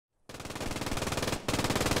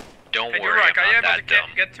Don't Hey, worry, Durock, are you I'm not able that to dumb.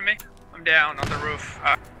 get to me? I'm down on the roof.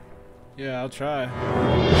 Yeah, I'll try.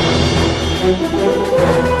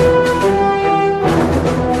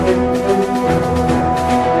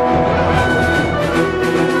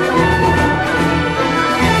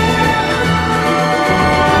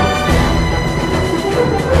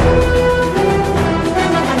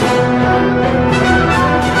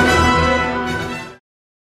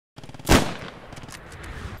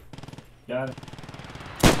 Got it.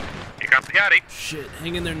 Here comes the Yachty. Shit,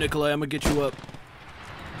 hang in there, Nikolai. I'm gonna get you up.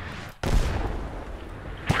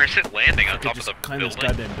 Where's it landing? On top of Just the climb this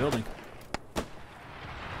building? goddamn building.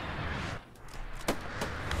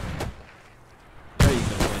 There you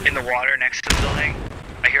go, buddy. In the water next to the building.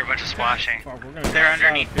 I hear a bunch of splashing. Fuck, we're gonna They're get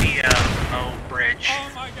underneath the bridge.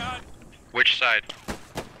 Oh my god. Which side?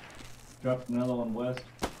 Dropped another one west.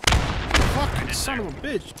 Fucking son of a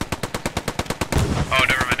bitch. Oh,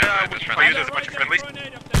 never mind. Just I use it as a bunch of friendlies.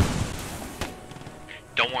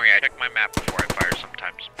 Don't worry, I check my map before I fire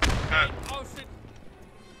sometimes. Oh shit.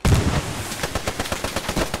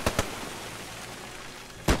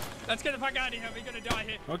 Let's get the fuck out of here. We're gonna die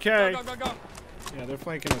here. Okay. Go, go, go, go. Yeah, they're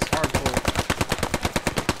flanking us hardcore.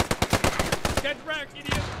 Get wrecked,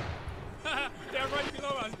 idiot. They're right below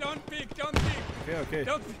us. Don't peek, don't peek. Okay, okay.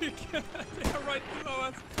 Don't peek. They're right below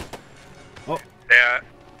us. Oh.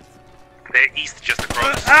 They're east just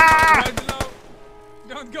across. Right below.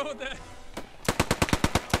 Don't go there.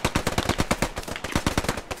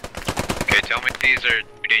 Okay, tell me if these are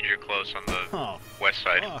danger close on the Oh, west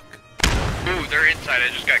side. fuck. Ooh, they're inside. I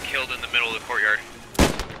just got killed in the middle of the courtyard.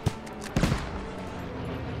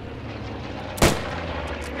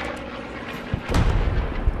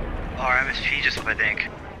 Our MSP just up, I think.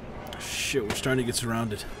 Shit, we're starting to get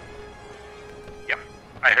surrounded. Yep.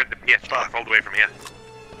 I heard the PS truck all the way from here.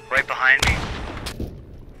 Right behind me.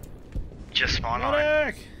 Just spawned on.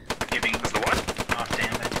 Medic! Giving Is the what? off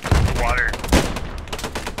damage. Water.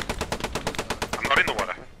 I'm not in the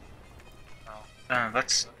water. Oh,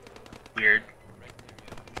 that's weird.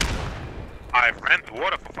 I ran the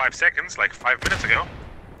water for 5 seconds, like 5 minutes ago.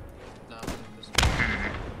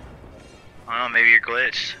 I don't know, maybe you're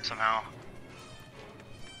glitched somehow.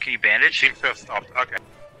 Can you bandage? Seems to have stopped. Okay.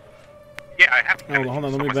 Yeah, I have. Hold on,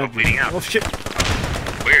 let me myself back. bleeding out. Oh shit!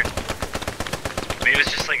 Weird. Maybe it was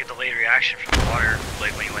just like a delayed reaction from the water,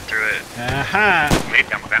 like when you went through it. Aha! Maybe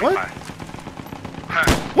I'm a vampire.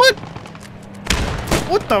 What?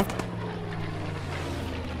 What the?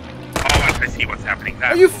 Oh, I see what's happening there.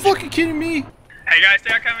 Are you fucking kidding me? Hey guys,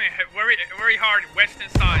 they are coming very, very hard western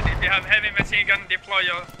side. If you have heavy machine gun, deploy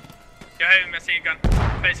your heavy machine gun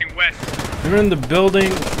facing west. They're in the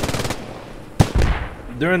building.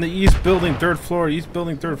 They're in the east building, third floor. East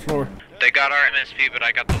building, third floor. They got our MSP, but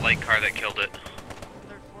I got the light car that killed it.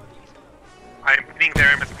 I'm hitting their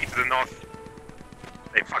MSP to the north.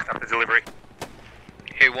 They fucked up the delivery.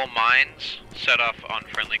 Hey, will mines set off on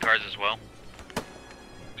friendly cars as well?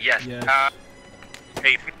 Yes. Yeah.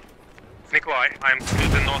 Hey, Nikolai, I'm to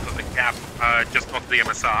the north of the cap, just north of the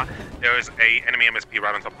MSR. There is a enemy MSP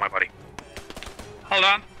right on top of my body. Hold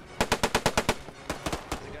on.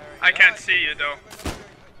 I can't see you though.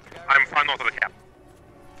 I'm far north of the cap.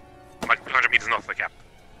 I'm like 200 meters north of the cap.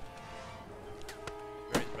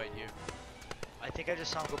 Right here. I think I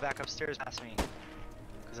just saw him go back upstairs past me.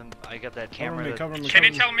 Cause I got that Cover camera. me, that- cover me, Can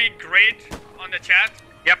you cover me. tell me grade on the chat?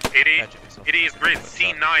 Yep, it is grid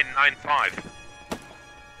C995.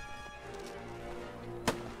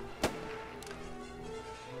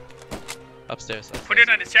 Upstairs. Put it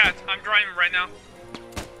in the chat. I'm driving right now.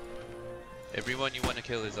 Everyone you want to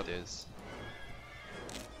kill is upstairs.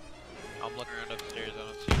 I'm looking around upstairs. I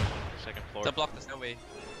don't see anyone on the second floor. Don't block the stairway.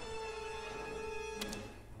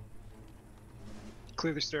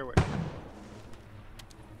 Clear the stairway.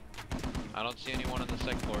 I don't see anyone on the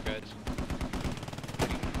second floor, guys.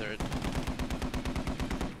 Third.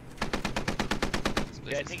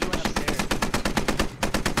 Yeah, I think he went upstairs.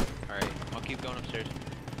 Alright, I'll keep going upstairs.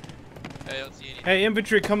 Hey, I don't see any. Hey,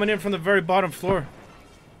 infantry coming in from the very bottom floor.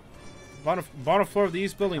 Bottom floor of the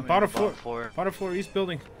east building. Bottom floor. Bottom floor, east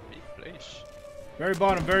building. Big place. Very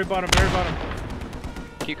bottom, very bottom, very bottom.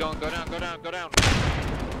 Keep going, go down, go down, go down.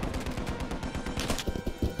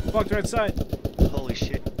 Fuck, right side. Holy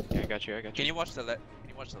shit. Yeah, I got you, I got you. Can you watch the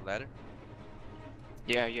ladder?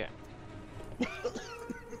 Yeah, yeah.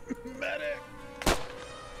 Medic!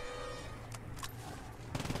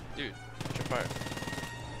 Dude, what's your fire?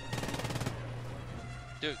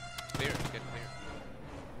 Dude, clear, get clear.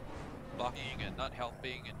 Blocking and not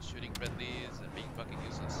helping and shooting friendlies and being fucking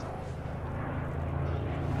useless.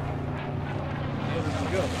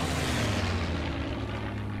 Go.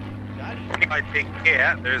 Got I take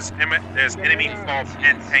care. There's enemy fault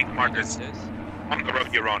and tank markers on the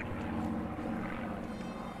road you're on.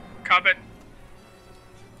 Copy.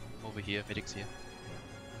 Over here, medics here.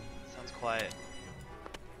 Sounds quiet.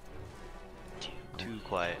 Too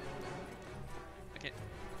quiet.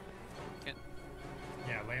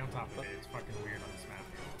 Yeah, lay on top of it. It's fucking weird on this map.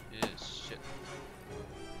 Yes, shit.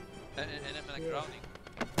 And I'm like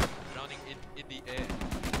drowning in the air.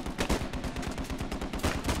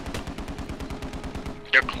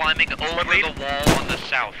 They're climbing over the wall on the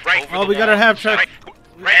south. Right. Oh, we got our half track.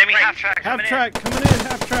 Enemy half track Half coming track coming in.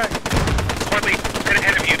 Half track. Squad lead, right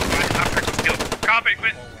ahead of you. Half track was killed. Copy,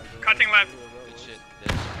 quit. Cutting left. Good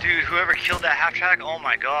shit. Dude, whoever killed that half track, oh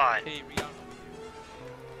my god. Hey, rearm.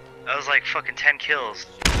 That was like fucking 10 kills.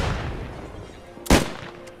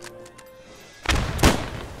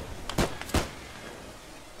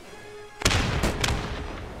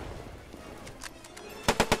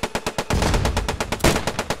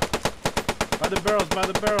 By the barrels, by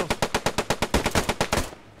the barrels.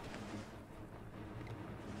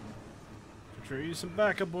 Sure, use some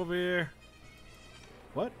backup over here.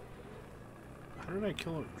 What? How did I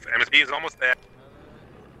kill him? MSB is almost there.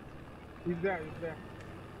 He's there, he's there.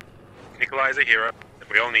 Nikolai is a hero that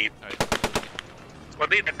we all need.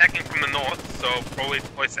 Squad lead attacking from the north, so probably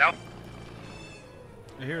deploy south.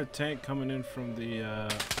 I hear a tank coming in from the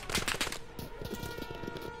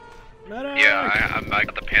medic! Yeah, I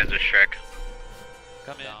got the Panzer Shrek.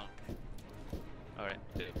 Come down. Alright,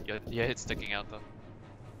 your head's sticking out though.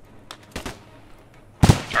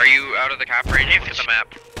 Are you out of the cap range? Look at the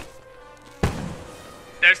map.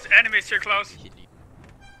 There's enemies here close.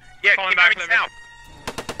 Yeah, Falling keep back driving a little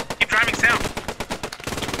south. Keep driving south.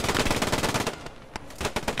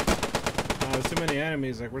 There's too many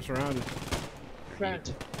enemies, like we're surrounded.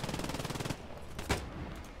 Sent.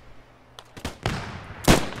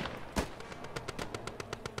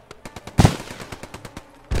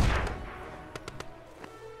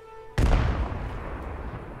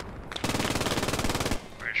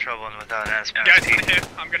 We're in trouble without an SMT. Guys in here.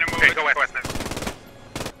 I'm gonna move Okay, it. go west now.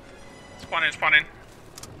 Spawn in, spawn in.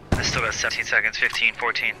 I still got 17 seconds, 15,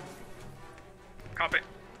 14, Copy.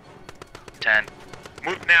 10.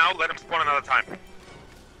 Move now, let him spawn another time.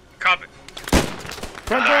 Copy.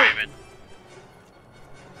 Front door!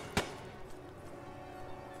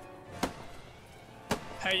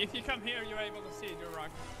 Hey, if you come here, you're able to see the rock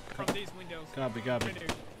from these windows. Copy, copy.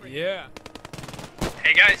 Yeah.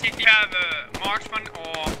 Hey guys, if you have a marksman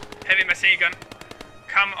or heavy machine gun,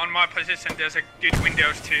 come on my position. There's a good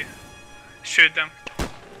windows to shoot them.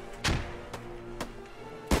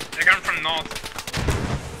 They're coming from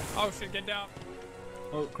north. Oh shit, get down.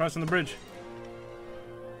 Oh, crossing the bridge.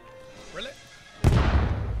 Really?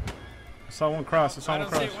 I saw one cross, I saw I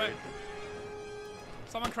one don't see cross. it. Wait.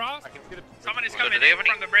 Someone crossed? Someone is So coming do they in have any-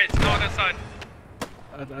 from the bridge, northern side.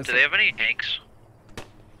 Do they have any tanks?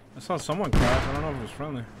 I saw someone cross, I don't know if it was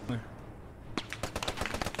friendly.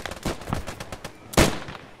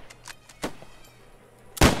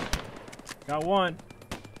 Got one.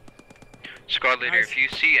 Squad leader, Nice. if you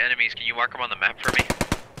see enemies, can you mark them on the map for me?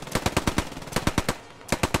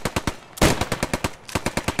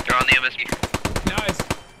 They're on the MSG. Nice.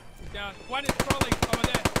 He's down. One is crawling over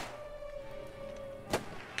there.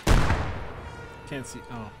 Can't see.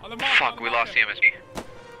 Oh. On the mark, Fuck, we lost the MSG.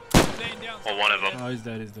 Laying down. Well, one of them. Oh, he's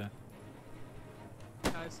dead, he's dead.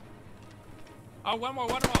 Nice. Oh, one more.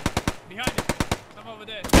 Behind you. Some over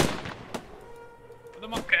there. On the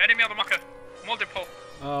mark. Okay, enemy on the marker. Multiple.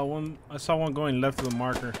 One. I saw one going left of the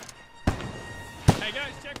marker. Hey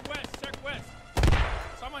guys, check west.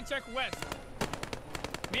 Someone check west.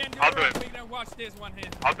 Me and I'll do Duro, it. we're gonna watch this one here.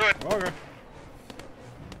 I'll do it. Okay.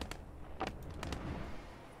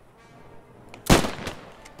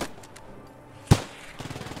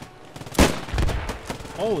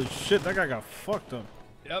 Holy shit, that guy got fucked up.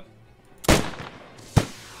 Yep.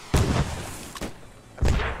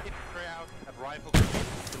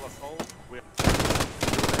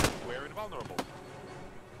 We're invulnerable.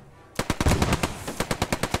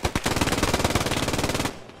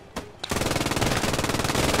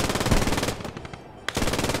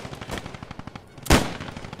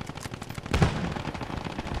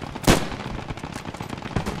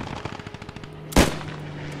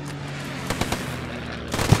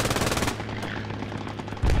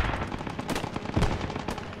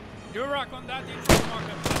 Durock on that info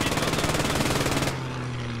marker.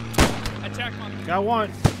 Attack marker. Got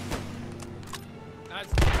one. Nice.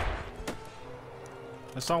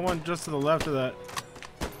 I saw one just to the left of that.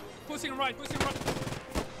 Pushing right. On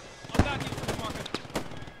that info marker.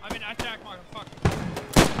 I mean attack marker. Fuck.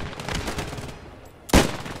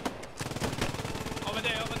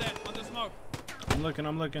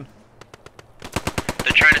 I'm looking.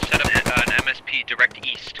 They're trying to set up an MSP direct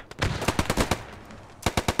east.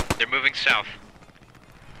 They're moving south.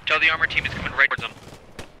 Tell the armor team is coming right towards them.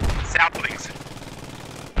 South, please.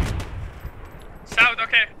 South,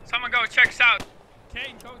 okay. Someone go check south.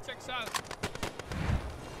 Kane, go check south.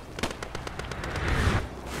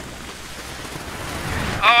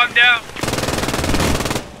 Oh, I'm down.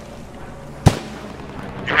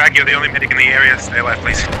 Drag, you're the only medic in the area. Stay alive,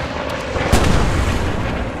 please.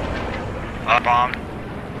 Bomb.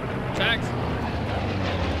 Jax.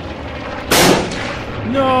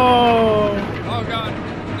 No! Oh god.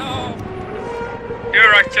 No.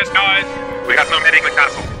 You're right, just guys. We got no medic in the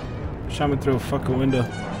castle. Shot me through a fucking window.